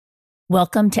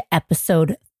Welcome to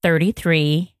episode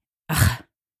 33. Ugh,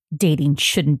 dating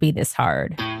shouldn't be this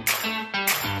hard.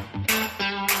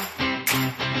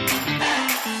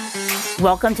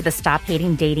 Welcome to the Stop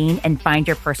Hating Dating and Find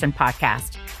Your Person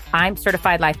podcast. I'm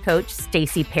certified life coach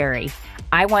Stacey Perry.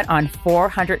 I went on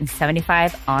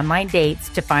 475 online dates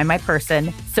to find my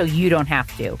person so you don't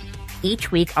have to.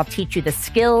 Each week, I'll teach you the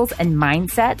skills and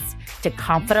mindsets to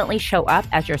confidently show up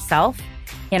as yourself,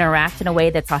 interact in a way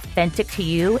that's authentic to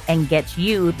you, and gets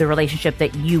you the relationship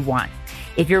that you want.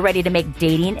 If you're ready to make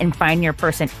dating and finding your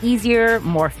person easier,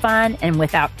 more fun, and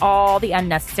without all the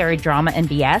unnecessary drama and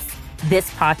BS, this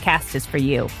podcast is for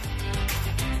you.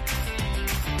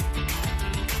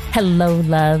 Hello,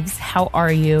 loves. How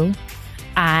are you?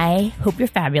 I hope you're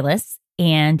fabulous.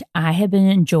 And I have been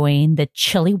enjoying the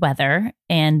chilly weather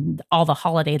and all the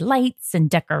holiday lights and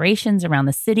decorations around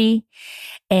the city.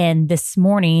 And this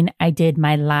morning, I did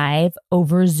my live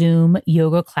over Zoom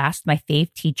yoga class with my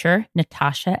fave teacher,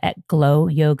 Natasha at Glow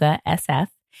Yoga SF.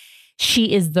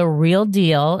 She is the real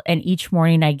deal. And each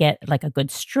morning I get like a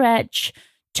good stretch,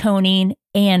 toning,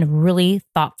 and really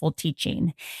thoughtful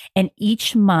teaching. And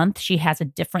each month she has a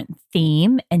different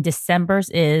theme. And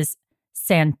December's is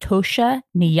Santosha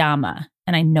Niyama.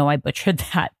 And I know I butchered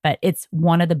that, but it's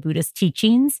one of the Buddhist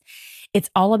teachings. It's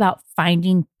all about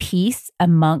finding peace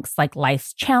amongst like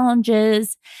life's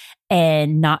challenges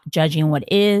and not judging what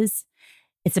is.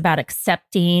 It's about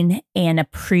accepting and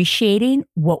appreciating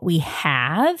what we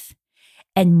have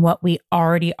and what we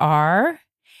already are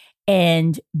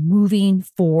and moving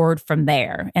forward from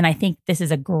there. And I think this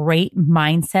is a great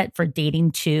mindset for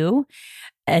dating too,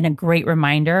 and a great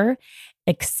reminder,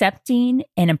 accepting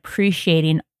and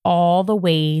appreciating all the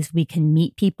ways we can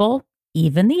meet people,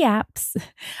 even the apps,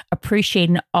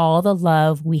 appreciating all the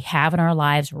love we have in our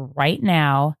lives right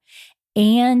now,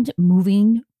 and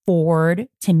moving forward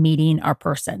to meeting our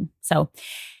person. So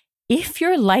if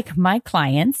you're like my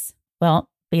clients, well,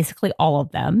 basically all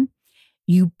of them,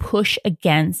 you push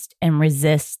against and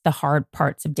resist the hard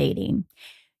parts of dating.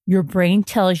 Your brain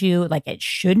tells you like it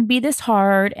shouldn't be this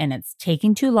hard and it's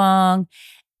taking too long.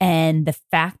 And the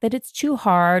fact that it's too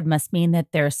hard must mean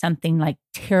that there's something like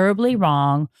terribly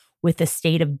wrong with the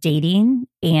state of dating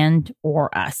and or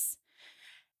us.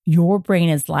 Your brain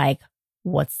is like,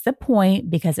 what's the point?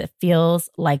 Because it feels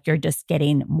like you're just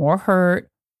getting more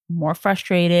hurt, more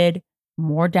frustrated,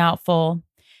 more doubtful.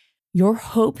 Your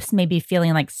hopes may be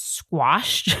feeling like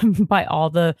squashed by all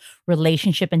the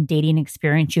relationship and dating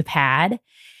experience you've had,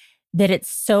 that it's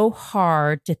so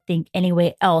hard to think any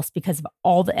way else because of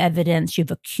all the evidence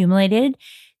you've accumulated.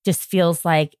 Just feels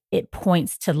like it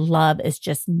points to love is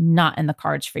just not in the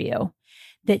cards for you.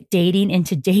 That dating in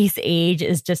today's age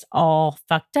is just all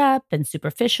fucked up and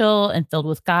superficial and filled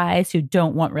with guys who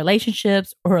don't want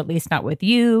relationships, or at least not with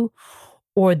you,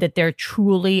 or that there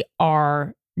truly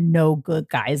are no good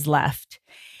guys left.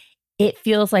 It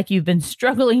feels like you've been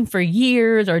struggling for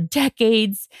years or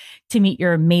decades to meet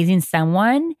your amazing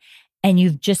someone, and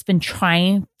you've just been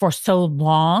trying for so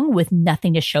long with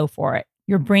nothing to show for it.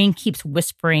 Your brain keeps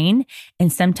whispering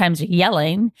and sometimes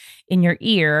yelling in your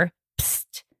ear,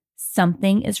 psst,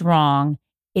 something is wrong.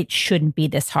 It shouldn't be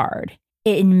this hard.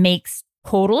 It makes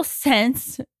total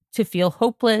sense to feel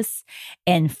hopeless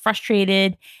and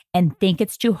frustrated and think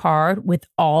it's too hard with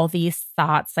all these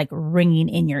thoughts like ringing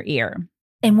in your ear.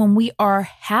 And when we are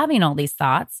having all these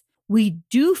thoughts, we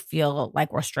do feel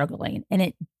like we're struggling, and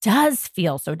it does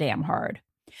feel so damn hard.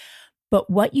 But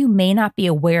what you may not be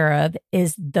aware of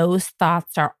is those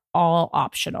thoughts are all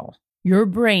optional. Your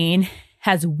brain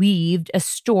has weaved a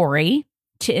story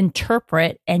to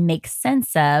interpret and make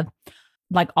sense of,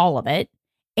 like all of it,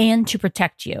 and to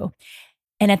protect you.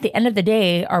 And at the end of the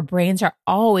day, our brains are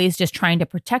always just trying to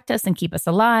protect us and keep us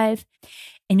alive.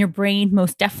 And your brain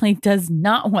most definitely does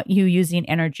not want you using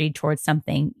energy towards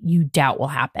something you doubt will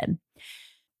happen.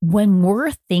 When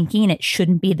we're thinking it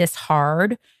shouldn't be this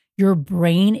hard, your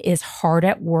brain is hard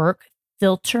at work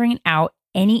filtering out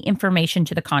any information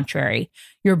to the contrary.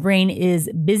 Your brain is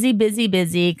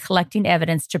busy collecting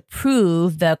evidence to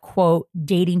prove the quote,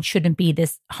 dating shouldn't be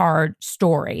this hard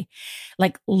story.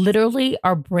 Like literally,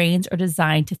 our brains are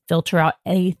designed to filter out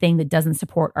anything that doesn't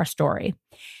support our story.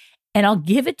 And I'll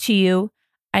give it to you.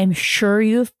 I'm sure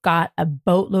you've got a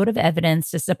boatload of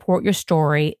evidence to support your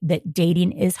story that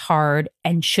dating is hard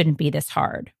and shouldn't be this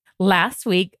hard. Last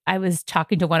week, I was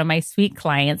talking to one of my sweet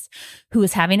clients who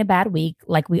was having a bad week,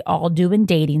 like we all do in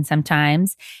dating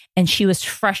sometimes. And she was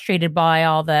frustrated by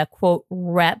all the quote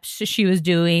reps she was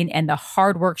doing and the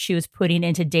hard work she was putting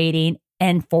into dating.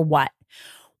 And for what?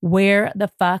 Where the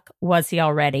fuck was he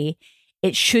already?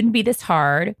 It shouldn't be this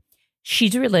hard.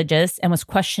 She's religious and was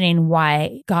questioning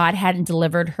why God hadn't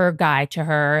delivered her guy to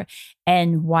her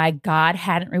and why God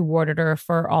hadn't rewarded her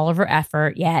for all of her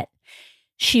effort yet.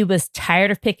 She was tired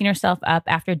of picking herself up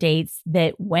after dates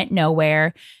that went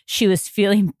nowhere. She was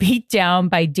feeling beat down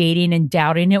by dating and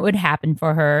doubting it would happen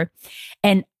for her.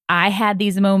 And I had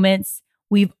these moments.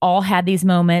 We've all had these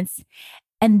moments.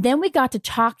 And then we got to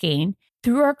talking.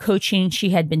 Through our coaching,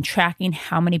 she had been tracking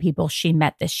how many people she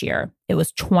met this year. It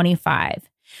was 25.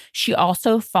 She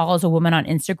also follows a woman on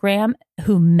Instagram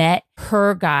who met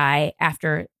her guy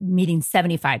after meeting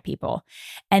 75 people.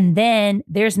 And then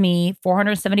there's me,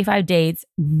 475 dates,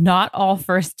 not all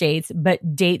first dates,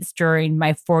 but dates during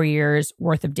my 4 years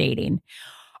worth of dating.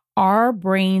 Our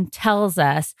brain tells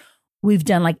us we've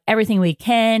done like everything we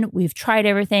can. We've tried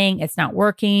everything. It's not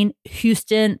working.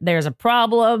 Houston, there's a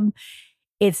problem.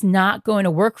 It's not going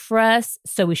to work for us.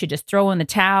 So we should just throw in the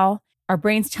towel. Our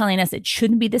brain's telling us it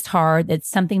shouldn't be this hard, that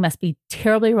something must be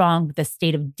terribly wrong with the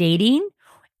state of dating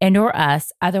and or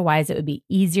us. Otherwise, it would be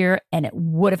easier and it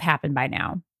would have happened by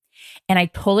now. And I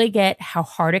totally get how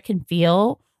hard it can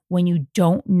feel when you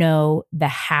don't know the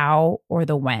how or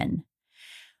the when.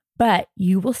 But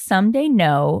you will someday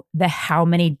know the how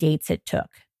many dates it took.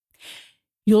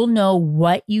 You'll know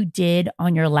what you did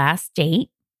on your last date.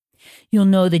 You'll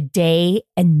know the day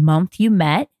and month you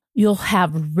met. You'll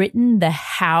have written the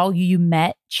how you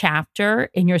met chapter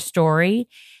in your story.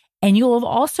 And you'll have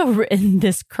also written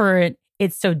this current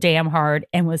 "it's so damn hard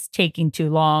and was taking too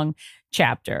long"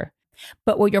 chapter.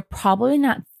 But what you're probably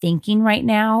not thinking right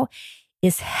now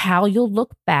is how you'll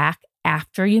look back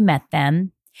after you met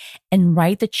them and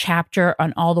write the chapter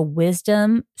on all the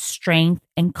wisdom, strength,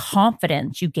 and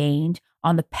confidence you gained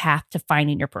on the path to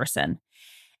finding your person.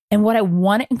 And what I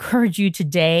want to encourage you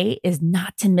today is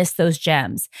not to miss those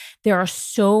gems. There are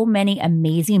so many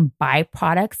amazing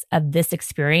byproducts of this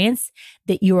experience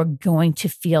that you are going to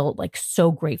feel like so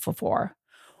grateful for.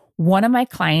 One of my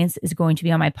clients is going to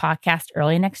be on my podcast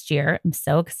early next year. I'm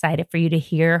so excited for you to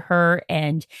hear her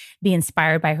and be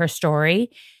inspired by her story.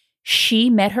 She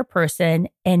met her person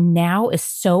and now is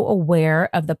so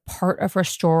aware of the part of her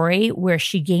story where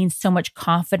she gained so much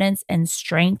confidence and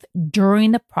strength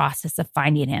during the process of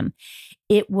finding him.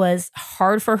 It was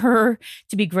hard for her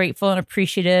to be grateful and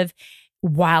appreciative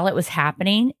while it was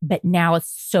happening, but now it's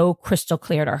so crystal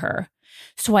clear to her.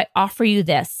 So I offer you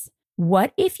this.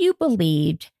 What if you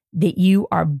believed that you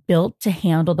are built to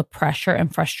handle the pressure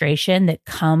and frustration that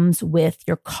comes with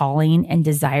your calling and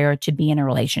desire to be in a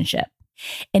relationship?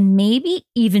 And maybe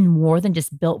even more than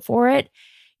just built for it,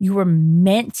 you were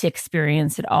meant to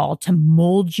experience it all to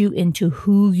mold you into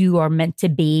who you are meant to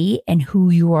be and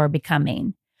who you are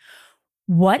becoming.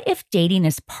 What if dating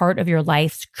is part of your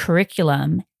life's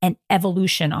curriculum and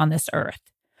evolution on this earth?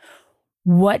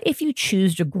 What if you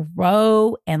choose to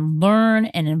grow and learn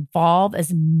and evolve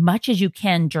as much as you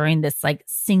can during this like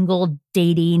single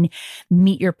dating,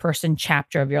 meet your person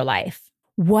chapter of your life?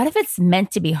 What if it's meant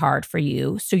to be hard for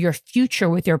you so your future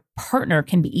with your partner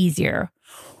can be easier?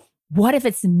 What if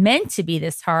it's meant to be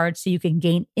this hard so you can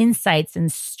gain insights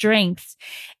and strengths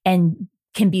and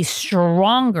can be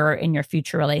stronger in your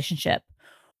future relationship?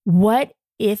 What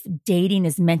if dating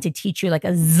is meant to teach you like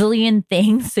a zillion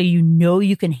things so you know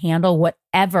you can handle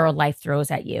whatever life throws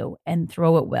at you and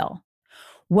throw it will?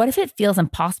 What if it feels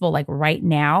impossible like right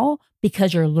now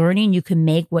because you're learning you can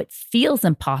make what feels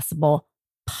impossible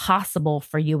possible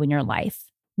for you in your life?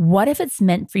 What if it's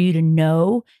meant for you to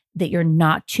know that you're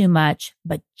not too much,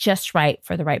 but just right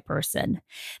for the right person?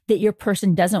 That your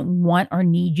person doesn't want or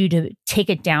need you to take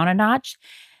it down a notch?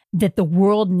 That the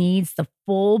world needs the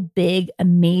full, big,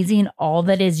 amazing, all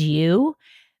that is you,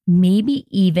 maybe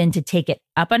even to take it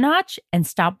up a notch and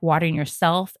stop watering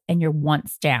yourself and your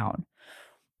wants down?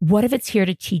 What if it's here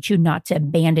to teach you not to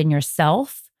abandon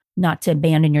yourself, not to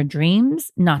abandon your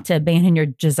dreams, not to abandon your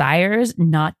desires,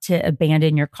 not to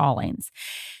abandon your callings,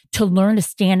 to learn to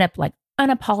stand up like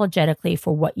unapologetically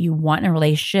for what you want in a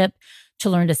relationship, to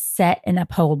learn to set and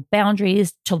uphold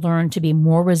boundaries, to learn to be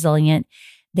more resilient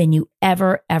than you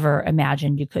ever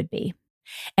imagined you could be.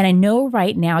 And I know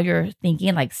right now you're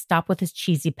thinking like, stop with this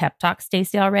cheesy pep talk,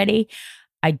 Stacey, already.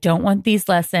 I don't want these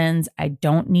lessons. I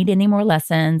don't need any more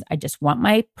lessons. I just want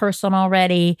my person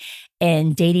already.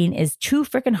 And dating is too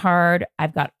freaking hard.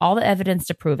 I've got all the evidence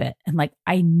to prove it. And like,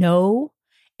 I know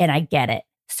and I get it.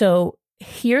 So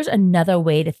here's another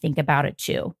way to think about it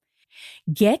too.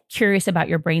 Get curious about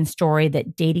your brain story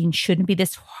that dating shouldn't be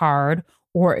this hard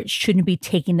or it shouldn't be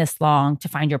taking this long to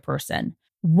find your person.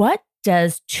 What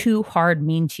does too hard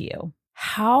mean to you?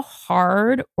 How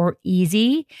hard or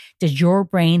easy does your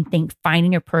brain think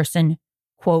finding your person,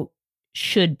 quote,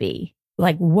 should be?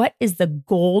 Like, what is the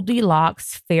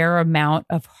Goldilocks fair amount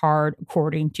of hard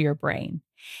according to your brain?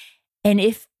 And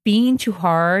if being too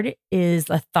hard is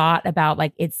a thought about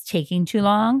like it's taking too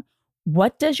long,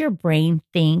 what does your brain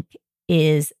think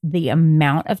is the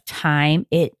amount of time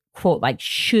it, quote, like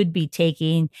should be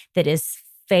taking that is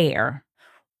fair?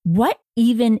 What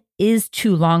even is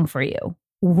too long for you?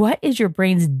 What is your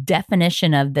brain's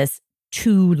definition of this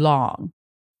too long?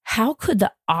 How could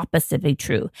the opposite be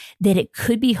true? That it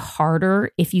could be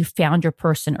harder if you found your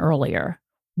person earlier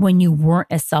when you weren't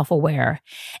as self-aware.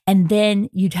 And then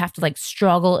you'd have to like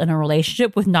struggle in a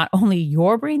relationship with not only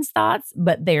your brain's thoughts,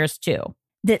 but theirs too.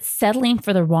 That settling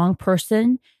for the wrong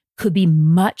person could be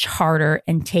much harder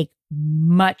and take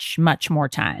much, much more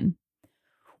time.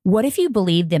 What if you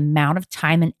believe the amount of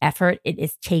time and effort it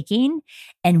is taking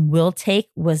and will take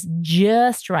was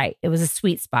just right? It was a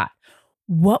sweet spot.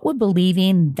 What would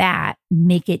believing that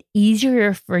make it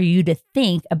easier for you to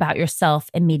think about yourself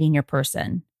and meeting your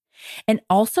person? And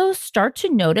also start to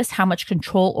notice how much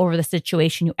control over the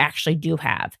situation you actually do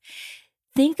have.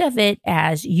 Think of it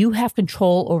as you have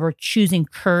control over choosing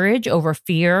courage over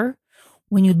fear.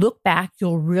 When you look back,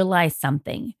 you'll realize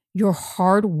something. Your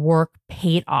hard work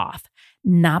paid off,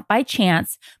 not by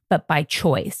chance, but by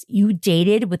choice. You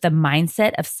dated with the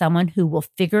mindset of someone who will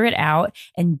figure it out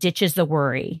and ditches the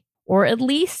worry, or at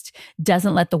least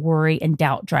doesn't let the worry and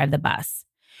doubt drive the bus.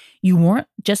 You weren't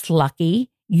just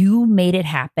lucky. You made it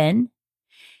happen.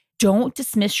 Don't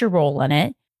dismiss your role in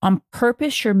it. On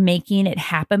purpose, you're making it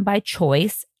happen by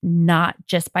choice, not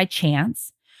just by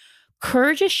chance.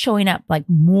 Courage is showing up like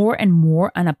more and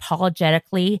more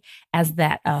unapologetically as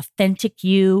that authentic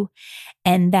you.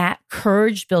 And that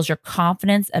courage builds your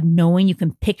confidence of knowing you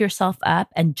can pick yourself up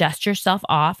and dust yourself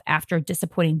off after a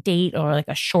disappointing date or like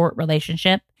a short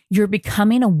relationship. You're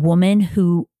becoming a woman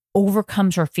who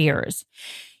overcomes her fears.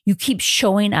 You keep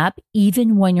showing up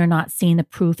even when you're not seeing the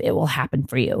proof it will happen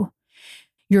for you.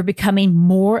 You're becoming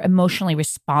more emotionally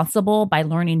responsible by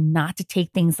learning not to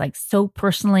take things like so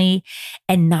personally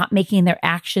and not making their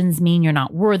actions mean you're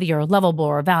not worthy or lovable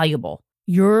or valuable.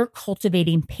 You're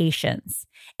cultivating patience.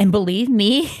 And believe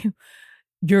me,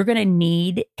 you're going to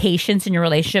need patience in your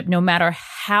relationship no matter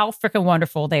how freaking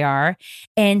wonderful they are.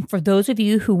 And for those of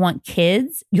you who want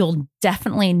kids, you'll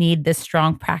definitely need this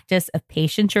strong practice of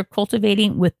patience you're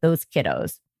cultivating with those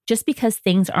kiddos. Just because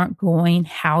things aren't going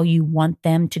how you want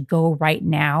them to go right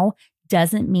now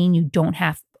doesn't mean you don't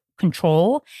have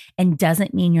control and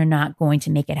doesn't mean you're not going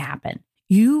to make it happen.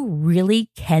 You really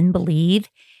can believe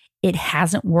it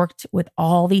hasn't worked with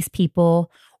all these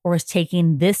people or is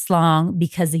taking this long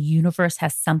because the universe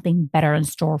has something better in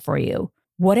store for you.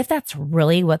 What if that's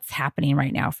really what's happening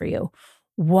right now for you?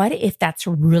 What if that's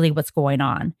really what's going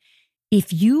on?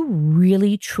 If you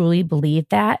really, truly believe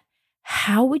that,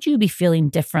 how would you be feeling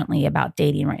differently about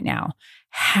dating right now?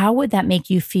 How would that make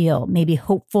you feel? Maybe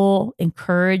hopeful,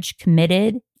 encouraged,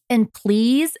 committed? And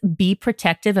please be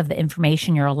protective of the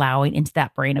information you're allowing into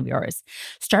that brain of yours.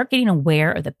 Start getting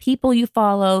aware of the people you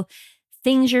follow,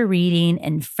 things you're reading,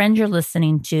 and friends you're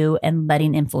listening to and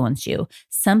letting influence you.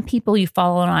 Some people you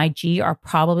follow on IG are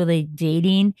probably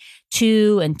dating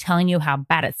too and telling you how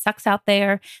bad it sucks out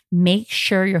there. Make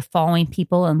sure you're following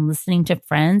people and listening to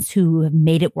friends who have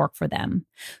made it work for them,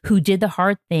 who did the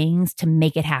hard things to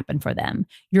make it happen for them.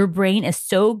 Your brain is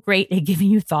so great at giving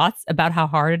you thoughts about how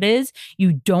hard it is.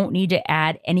 You don't need to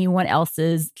add anyone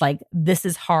else's like, this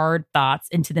is hard thoughts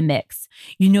into the mix.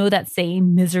 You know that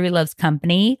saying, misery loves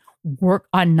company? Work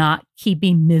on not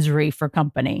keeping misery for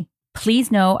company.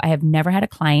 Please know I have never had a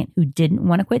client who didn't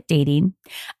want to quit dating.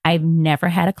 I've never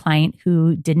had a client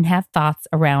who didn't have thoughts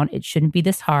around it shouldn't be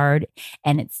this hard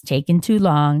and it's taken too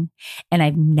long. And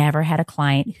I've never had a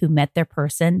client who met their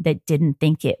person that didn't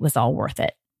think it was all worth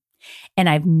it. And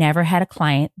I've never had a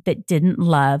client that didn't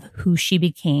love who she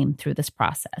became through this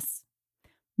process.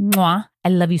 Mwah. I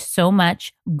love you so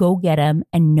much. Go get them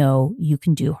and know you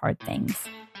can do hard things.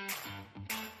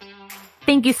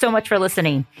 Thank you so much for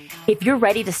listening. If you're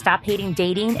ready to stop hating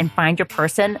dating and find your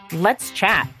person, let's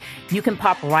chat. You can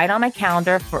pop right on my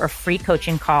calendar for a free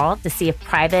coaching call to see if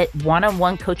private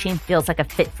one-on-one coaching feels like a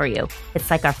fit for you. It's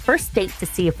like our first date to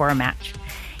see if we're a match.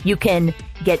 You can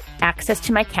get access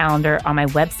to my calendar on my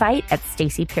website at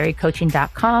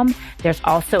staceyperrycoaching.com. There's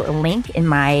also a link in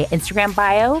my Instagram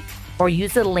bio or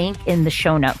use the link in the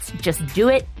show notes. Just do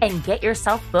it and get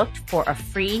yourself booked for a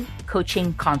free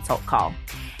coaching consult call.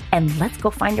 And let's go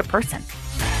find your person.